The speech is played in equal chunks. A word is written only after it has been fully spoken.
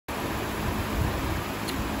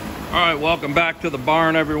All right, welcome back to the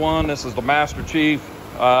barn, everyone. This is the Master Chief.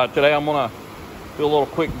 Today I'm gonna do a little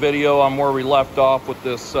quick video on where we left off with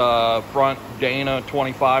this front Dana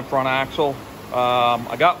 25 front axle.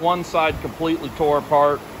 I got one side completely tore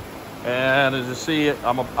apart, and as you see,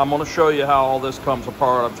 I'm gonna show you how all this comes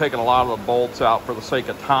apart. I've taken a lot of the bolts out for the sake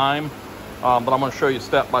of time, but I'm gonna show you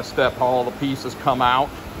step by step how all the pieces come out.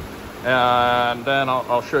 And then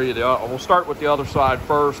I'll show you we'll start with the other side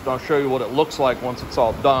first. I'll show you what it looks like once it's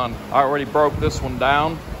all done. I already broke this one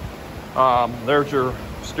down. There's your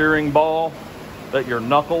steering ball that your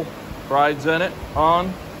knuckle rides in it on.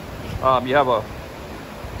 You have a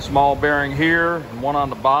small bearing here and one on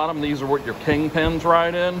the bottom. These are what your kingpins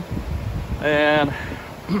ride in. And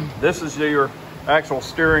this is your actual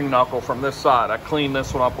steering knuckle from this side. I cleaned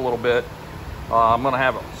this one up a little bit. I'm gonna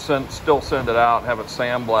have it still send it out and have it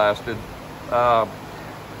sandblasted.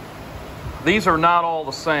 These are not all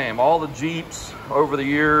the same. All the Jeeps over the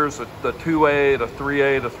years, the 2A, the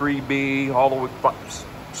 3A, the 3B, all the way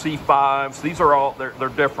C5s, these are all, they're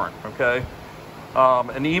different, okay?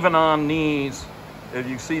 And even on these, if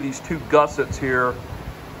you see these two gussets here,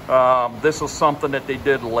 this is something that they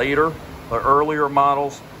did later. The earlier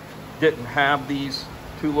models didn't have these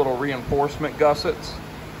two little reinforcement gussets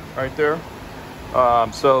right there.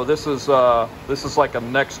 So this is like a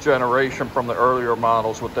next generation from the earlier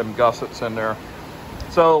models with them gussets in there.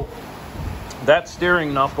 So that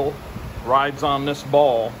steering knuckle rides on this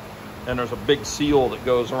ball, and there's a big seal that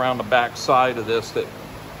goes around the back side of this that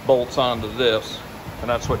bolts onto this, and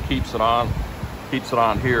that's what keeps it on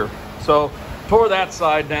here. So tore that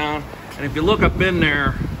side down, and if you look up in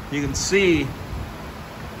there, you can see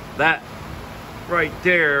that right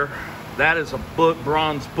there. That is a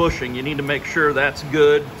bronze bushing. You need to make sure that's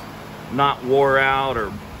good, not wore out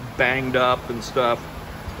or banged up and stuff.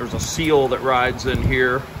 There's a seal that rides in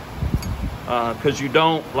here because you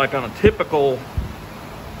don't, like on a typical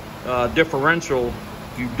differential,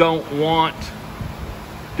 you don't want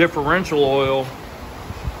differential oil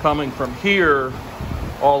coming from here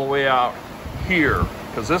all the way out here,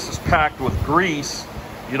 because this is packed with grease.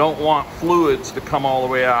 You don't want fluids to come all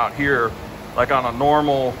the way out here. Like on a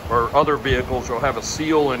normal or other vehicles, you'll have a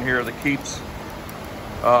seal in here that keeps,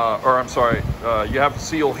 you have a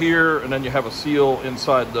seal here, and then you have a seal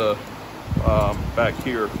inside the, back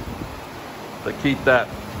here, to keep that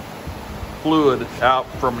fluid out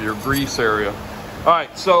from your grease area. All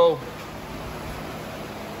right, so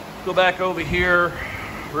go back over here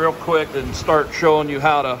real quick and start showing you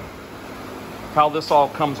how this all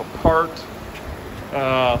comes apart.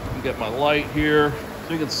 Let me get my light here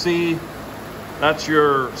so you can see. That's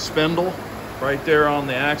your spindle right there on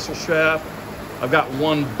the axle shaft. I've got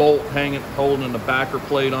one bolt holding the backer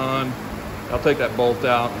plate on. I'll take that bolt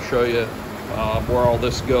out and show you where all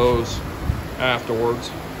this goes afterwards.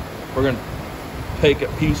 We're gonna take it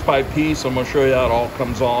piece by piece. I'm gonna show you how it all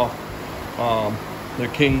comes off. The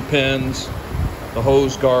kingpins, the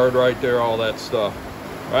hose guard right there, all that stuff,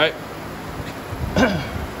 right?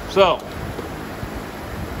 So,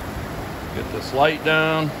 get this light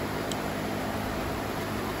down.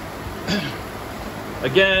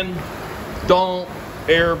 Again, don't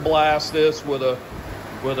air blast this with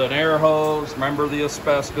an air hose. Remember the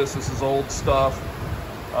asbestos, this is old stuff.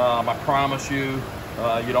 I promise you,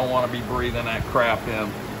 you don't want to be breathing that crap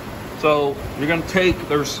in. So you're going to take,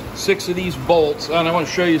 there's 6 of these bolts, and I want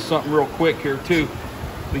to show you something real quick here too.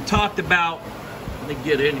 We talked about, let me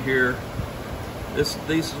get in here, this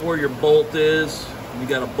is where your bolt is. You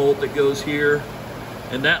got a bolt that goes here,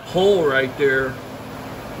 and that hole right there,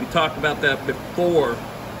 we talked about that before.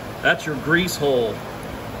 That's your grease hole.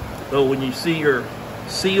 So when you see your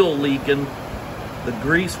seal leaking, the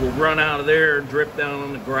grease will run out of there and drip down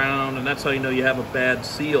on the ground, and that's how you know you have a bad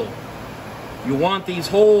seal. You want these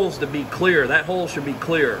holes to be clear. That hole should be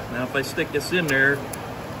clear. Now if I stick this in there,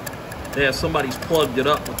 yeah, somebody's plugged it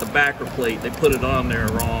up with the backer plate. They put it on there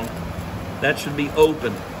wrong. That should be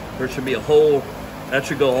open. There should be a hole. That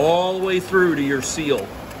should go all the way through to your seal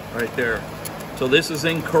right there. So this is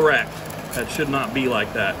incorrect. That should not be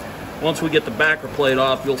like that. Once we get the backer plate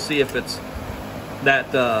off, you'll see if it's that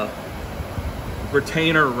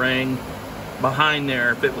retainer ring behind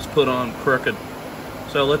there, if it was put on crooked.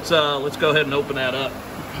 So let's go ahead and open that up.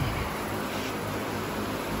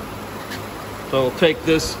 So we'll take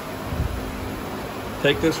this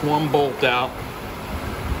one bolt out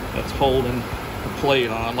that's holding the plate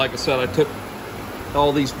on. Like I said, I took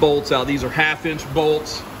all these bolts out. These are 1/2-inch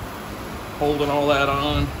bolts holding all that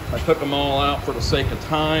on. I took them all out for the sake of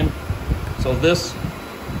time. So this,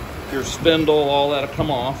 your spindle, all that'll come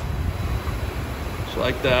off. Just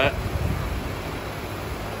like that.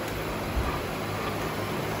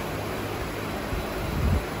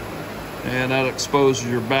 and that exposes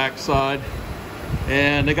your backside.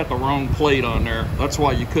 And they got the wrong plate on there. That's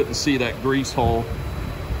why you couldn't see that grease hole.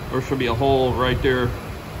 There should be a hole right there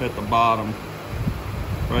at the bottom,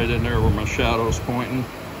 right in there where my shadow's pointing.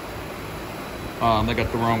 They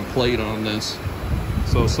got the wrong plate on this,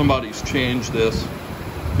 so somebody's changed this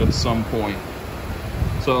at some point.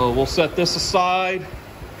 So we'll set this aside.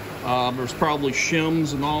 There's probably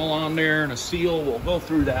shims and all on there and a seal. We'll go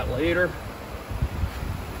through that later.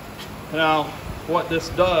 Now, what this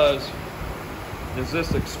does is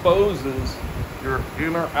this exposes your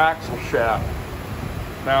inner axle shaft.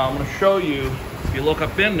 Now, I'm going to show you, if you look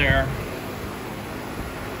up in there,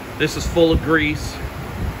 this is full of grease,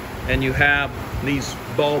 and you have these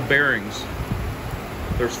ball bearings.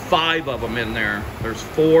 There's 5 of them in there. There's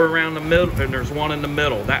 4 around the middle, and there's 1 in the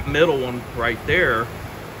middle. That middle one right there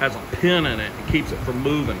has a pin in it. It keeps it from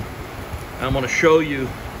moving. And I'm going to show you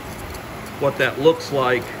what that looks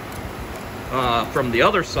like from the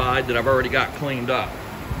other side that I've already got cleaned up.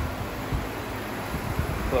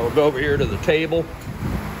 So we'll go over here to the table.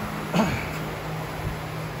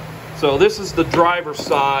 So this is the driver's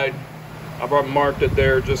side. I've already marked it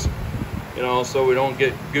there, just, you know, so we don't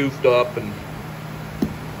get goofed up. And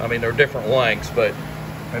I mean, they're different lengths, but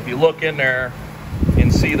if you look in there, you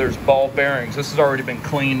can see there's ball bearings. This has already been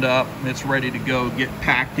cleaned up. It's ready to go get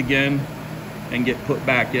packed again and get put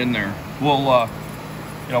back in there. We'll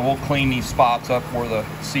you know, we'll clean these spots up where the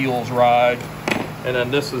seals ride. And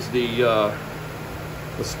then this is the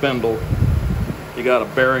spindle. You got a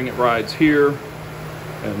bearing that rides here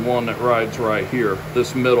and one that rides right here.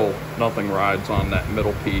 This middle, nothing rides on that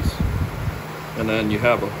middle piece. And then you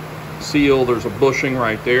have a seal. There's a bushing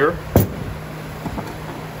right there.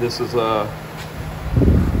 This is a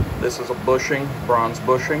bushing, bronze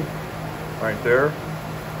bushing right there.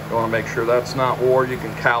 You want to make sure that's not wore. You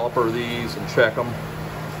can caliper these and check them.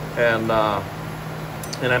 And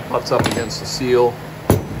that butts up against the seal.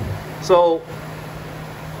 So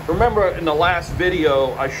remember in the last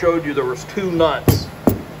video I showed you there was 2 nuts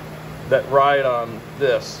that ride on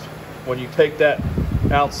this. When you take that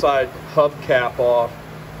outside hubcap off,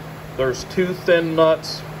 there's 2 thin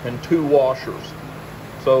nuts and 2 washers.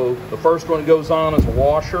 So the first one goes on as a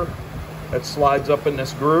washer that slides up in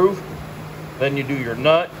this groove. Then you do your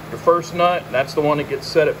nut, your first nut, and that's the one that gets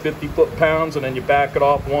set at 50 foot-pounds, and then you back it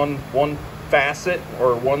off one facet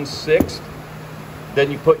or 1/6.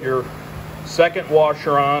 Then you put your second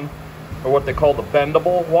washer on, or what they call the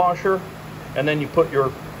bendable washer, and then you put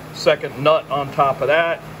your second nut on top of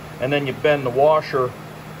that, and then you bend the washer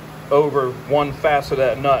over one facet of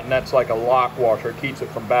that nut, and that's like a lock washer. It keeps it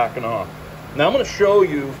from backing off. Now I'm going to show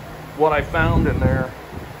you what I found in there.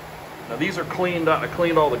 Now these are cleaned up. I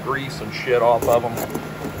cleaned all the grease and shit off of them.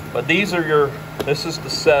 But these are this is the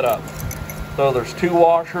setup. So there's 2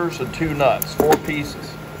 washers and 2 nuts, 4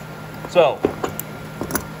 pieces. So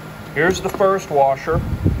here's the first washer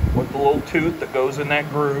with the little tooth that goes in that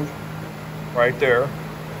groove right there.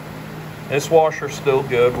 This washer's still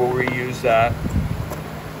good. We'll reuse that.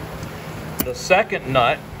 The second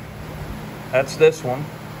nut, that's this one.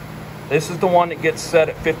 This is the one that gets set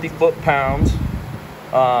at 50 foot-pounds.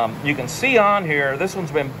 You can see on here, this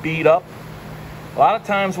one's been beat up. A lot of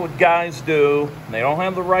times what guys do, they don't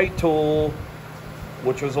have the right tool,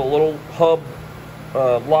 which is a little hub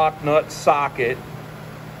lock nut socket.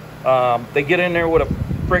 They get in there with a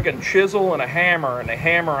freaking chisel and a hammer, and they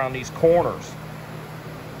hammer on these corners.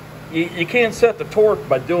 You can't set the torque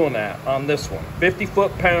by doing that on this one. 50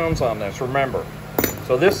 foot-pounds on this, remember.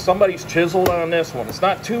 So this, somebody's chiseled on this one. It's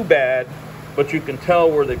not too bad, but you can tell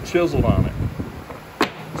where they've chiseled on it.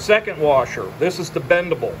 Second washer, this is the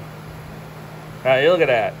bendable. Now look at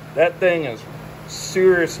that. That thing is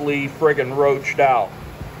seriously friggin' roached out.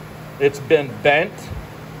 It's been bent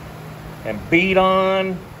and beat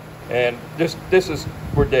on, and this is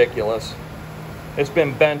ridiculous. It's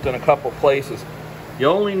been bent in a couple places. You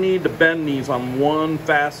only need to bend these on one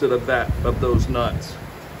facet of those nuts.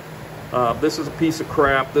 This is a piece of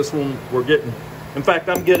crap. This one we're getting. In fact,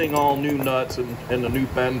 I'm getting all new nuts and the new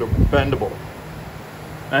bendable.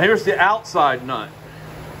 Now here's the outside nut.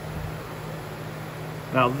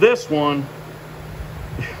 Now this one,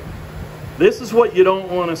 this is what you don't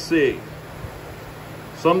want to see.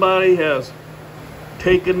 Somebody has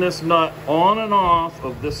taken this nut on and off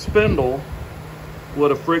of this spindle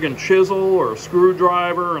with a friggin' chisel or a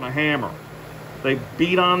screwdriver and a hammer. They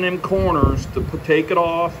beat on them corners to take it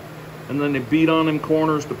off, and then they beat on them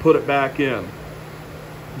corners to put it back in.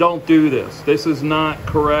 Don't do this. This is not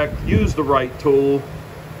correct. Use the right tool.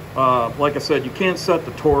 Like I said, you can't set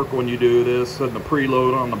the torque when you do this and the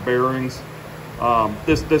preload on the bearings.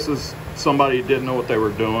 This is somebody who didn't know what they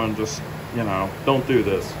were doing. Just you know, don't do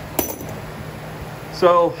this.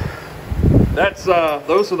 So that's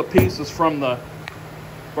those are the pieces from the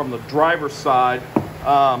driver's side.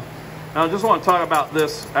 Now I just want to talk about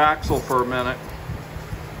this axle for a minute.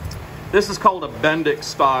 This is called a Bendix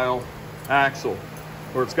style axle,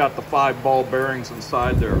 where it's got the 5 ball bearings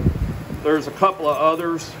inside there. There's a couple of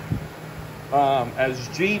others. As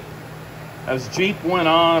Jeep went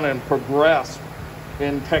on and progressed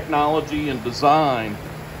in technology and design,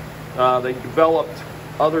 they developed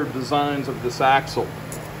other designs of this axle.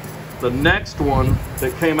 The next one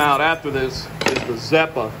that came out after this is the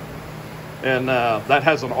Zeppa, and that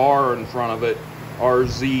has an R in front of it,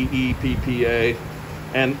 RZEPPA,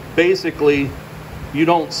 and basically you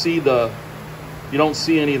don't see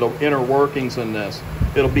any of the inner workings in this.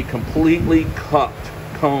 It'll be completely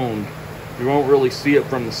coned. You won't really see it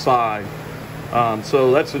from the side.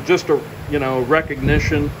 So that's just a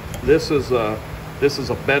recognition. This is a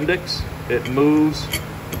Bendix. It moves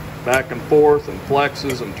back and forth and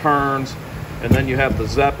flexes and turns. And then you have the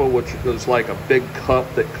Zeppa, which is like a big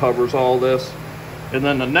cup that covers all this. And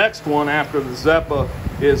then the next one after the Zeppa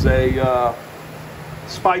is a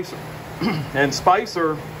Spicer. And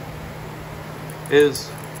Spicer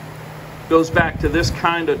goes back to this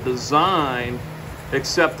kind of design,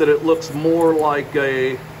 except that it looks more like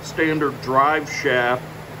a standard drive shaft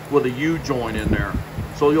with a U-joint in there.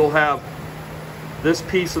 So you'll have this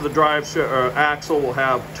piece of the drive axle will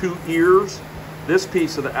have 2 ears. This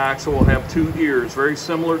piece of the axle will have 2 ears, very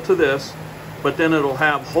similar to this, but then it'll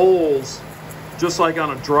have holes just like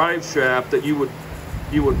on a drive shaft that you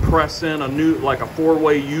would press in a new, like a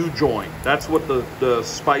 4-way U-joint. That's what the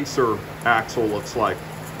Spicer axle looks like.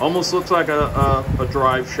 Almost looks like a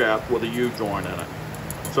drive shaft with a U-joint in it.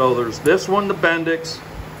 So there's this one, the Bendix,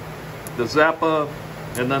 the Zeppa,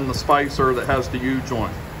 and then the Spicer that has the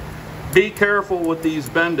U-joint. Be careful with these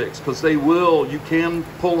Bendix, because you can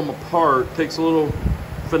pull them apart. It takes a little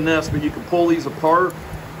finesse, but you can pull these apart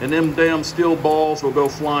and them damn steel balls will go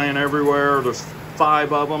flying everywhere. There's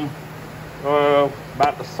 5 of them,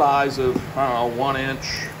 about the size of, I don't know, 1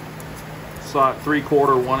 inch,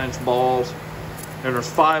 3/4, 1 inch balls. And there's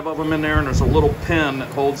 5 of them in there, and there's a little pin that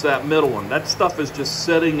holds that middle one. That stuff is just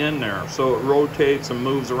sitting in there, so it rotates and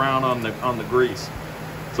moves around on the grease.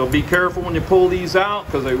 So be careful when you pull these out,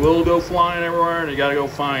 because they will go flying everywhere, and you got to go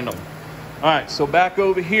find them. All right, so back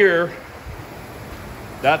over here,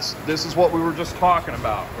 this is what we were just talking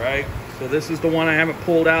about, right? So this is the one I haven't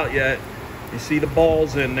pulled out yet. You see the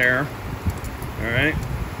balls in there, all right?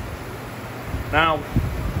 Now,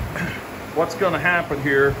 what's going to happen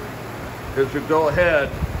here is you go ahead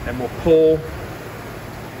and we'll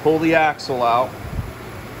pull the axle out.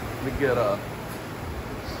 Let me get a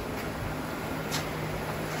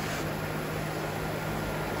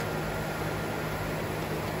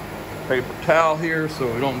paper towel here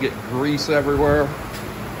so we don't get grease everywhere.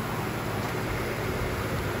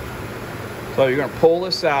 So you're going to pull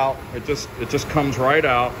this out. It just comes right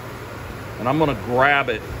out, and I'm going to grab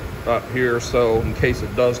it up here so in case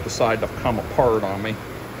it does decide to come apart on me.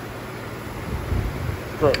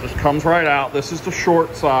 So it just comes right out. This is the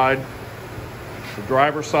short side. The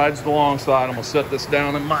driver's side's the long side. I'm going to set this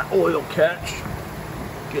down in my oil catch.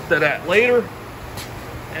 Get that out later.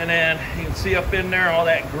 And then you can see up in there all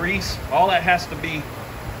that grease. All that has to be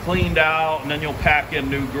cleaned out, and then you'll pack in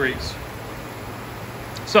new grease.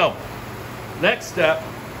 So, next step,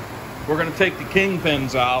 we're going to take the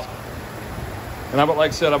kingpins out. And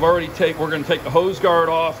like I said, we're going to take the hose guard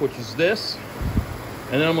off, which is this.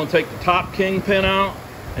 And then I'm going to take the top kingpin out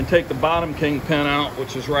and take the bottom kingpin out,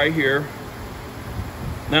 which is right here.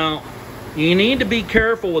 Now, you need to be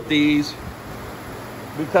careful with these,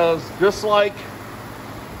 because just like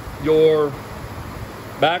your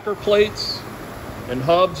backer plates and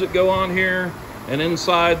hubs that go on here, and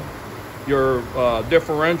inside your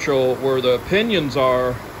differential where the pinions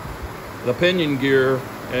are, the pinion gear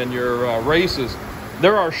and your races,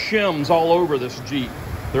 there are shims all over this Jeep.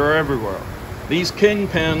 They're everywhere. These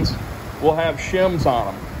kingpins will have shims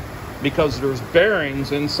on them because there's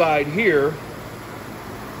bearings inside here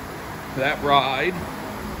that ride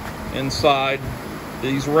inside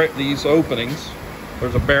these openings.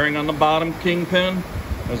 There's a bearing on the bottom kingpin.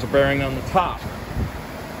 There's a bearing on the top.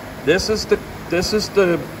 This is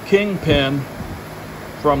the kingpin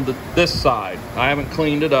from this side. I haven't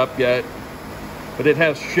cleaned it up yet, but it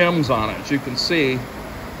has shims on it, as you can see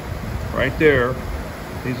right there.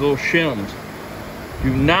 These little shims.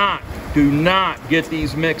 Do not get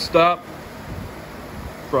these mixed up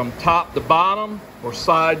from top to bottom or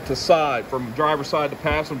side to side, from driver's side to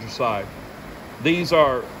passenger side. These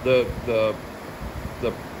are the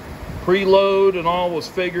preload and all was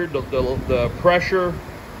figured, the pressure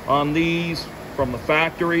on these from the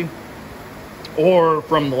factory or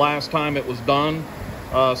from the last time it was done.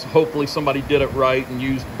 So hopefully somebody did it right and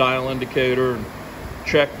used the dial indicator and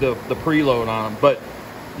checked the preload on them. But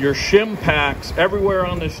your shim packs everywhere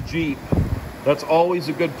on this Jeep, that's always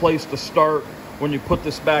a good place to start when you put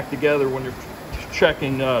this back together, when you're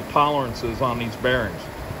checking tolerances on these bearings.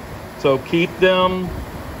 So keep them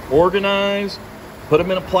organized, put them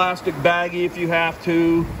in a plastic baggie if you have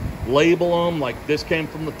to, label them, like this came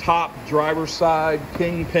from the top driver's side,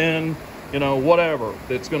 kingpin, you know, whatever.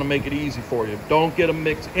 That's going to make it easy for you. Don't get them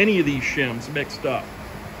mixed, any of these shims mixed up.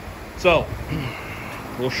 So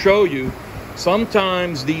we'll show you.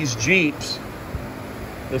 Sometimes these Jeeps,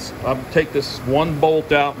 I'll take this one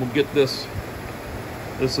bolt out. We'll get this.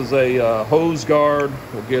 This is a hose guard.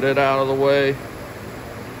 We'll get it out of the way.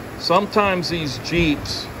 Sometimes these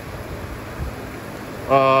Jeeps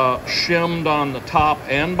shimmed on the top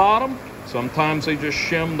and bottom. Sometimes they just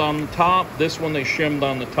shimmed on the top. This one they shimmed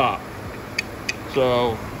on the top.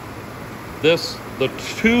 So the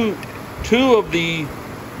two of the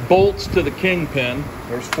bolts to the kingpin,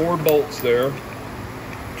 there's 4 bolts there.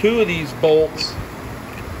 2 of these bolts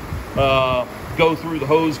go through the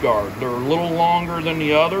hose guard. They're a little longer than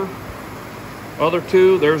the other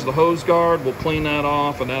 2. There's the hose guard. We'll clean that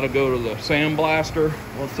off and that'll go to the sandblaster.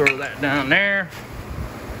 We'll throw that down there.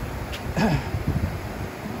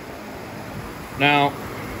 Now,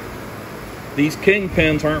 these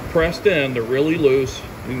kingpins aren't pressed in. They're really loose.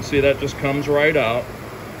 You can see that just comes right out.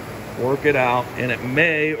 Work it out, and it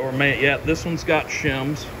may or may, yeah, this one's got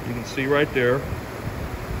shims. You can see right there.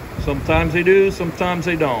 Sometimes they do, sometimes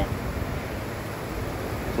they don't.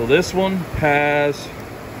 So this one has,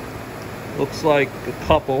 looks like a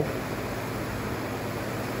couple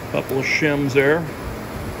of shims there.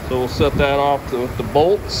 So we'll set that off with the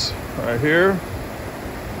bolts right here.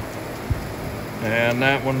 And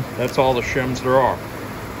that one, that's all the shims there are.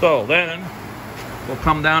 So then we'll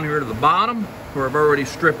come down here to the bottom where I've already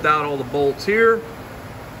stripped out all the bolts here.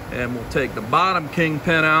 And we'll take the bottom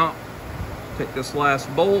kingpin out. Take this last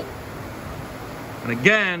bolt. And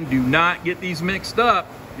again, do not get these mixed up.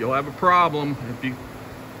 You'll have a problem. If you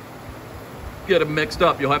get them mixed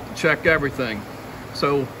up, you'll have to check everything.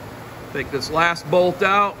 So take this last bolt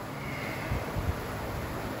out.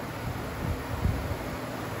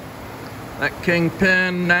 That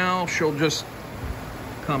kingpin now, she'll just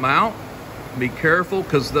come out. Be careful,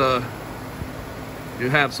 because you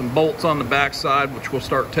have some bolts on the back side, which we'll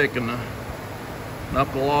start taking the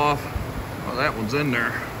knuckle off. Oh, that one's in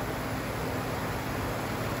there.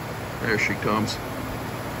 There she comes.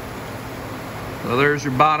 So there's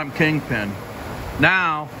your bottom kingpin.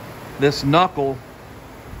 Now, this knuckle,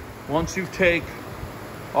 once you take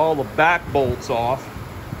all the back bolts off,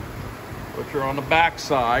 which are on the back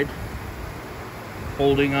side,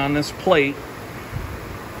 holding on this plate,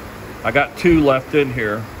 I got 2 left in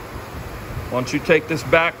here. Once you take this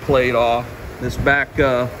back plate off, this back,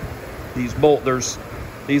 these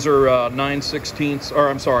these are 9/16, or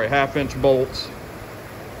I'm sorry, 1/2-inch bolts.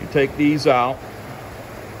 You take these out.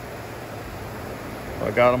 I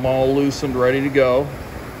got them all loosened, ready to go.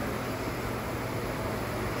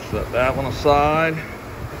 Set that one aside.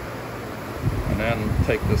 And then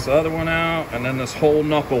take this other one out, and then this whole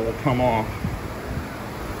knuckle will come off.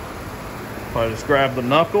 If I just grab the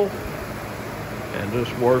knuckle and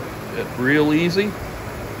just work it real easy,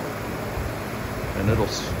 and it'll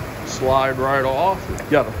slide right off.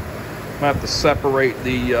 I have to separate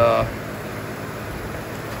the,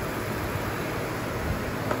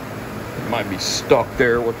 it might be stuck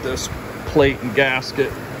there with this plate and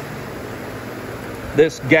gasket.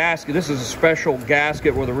 This gasket, this is a special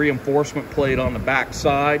gasket with a reinforcement plate on the back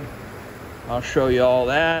side. I'll show you all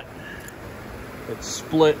that. It's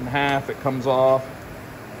split in half, it comes off.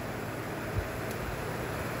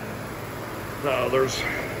 Now there's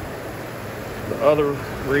the other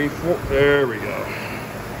there we go.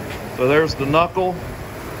 So there's the knuckle.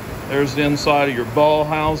 There's the inside of your ball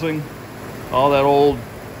housing. All that old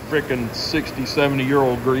freaking 60,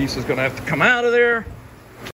 70-year-old grease is gonna have to come out of there.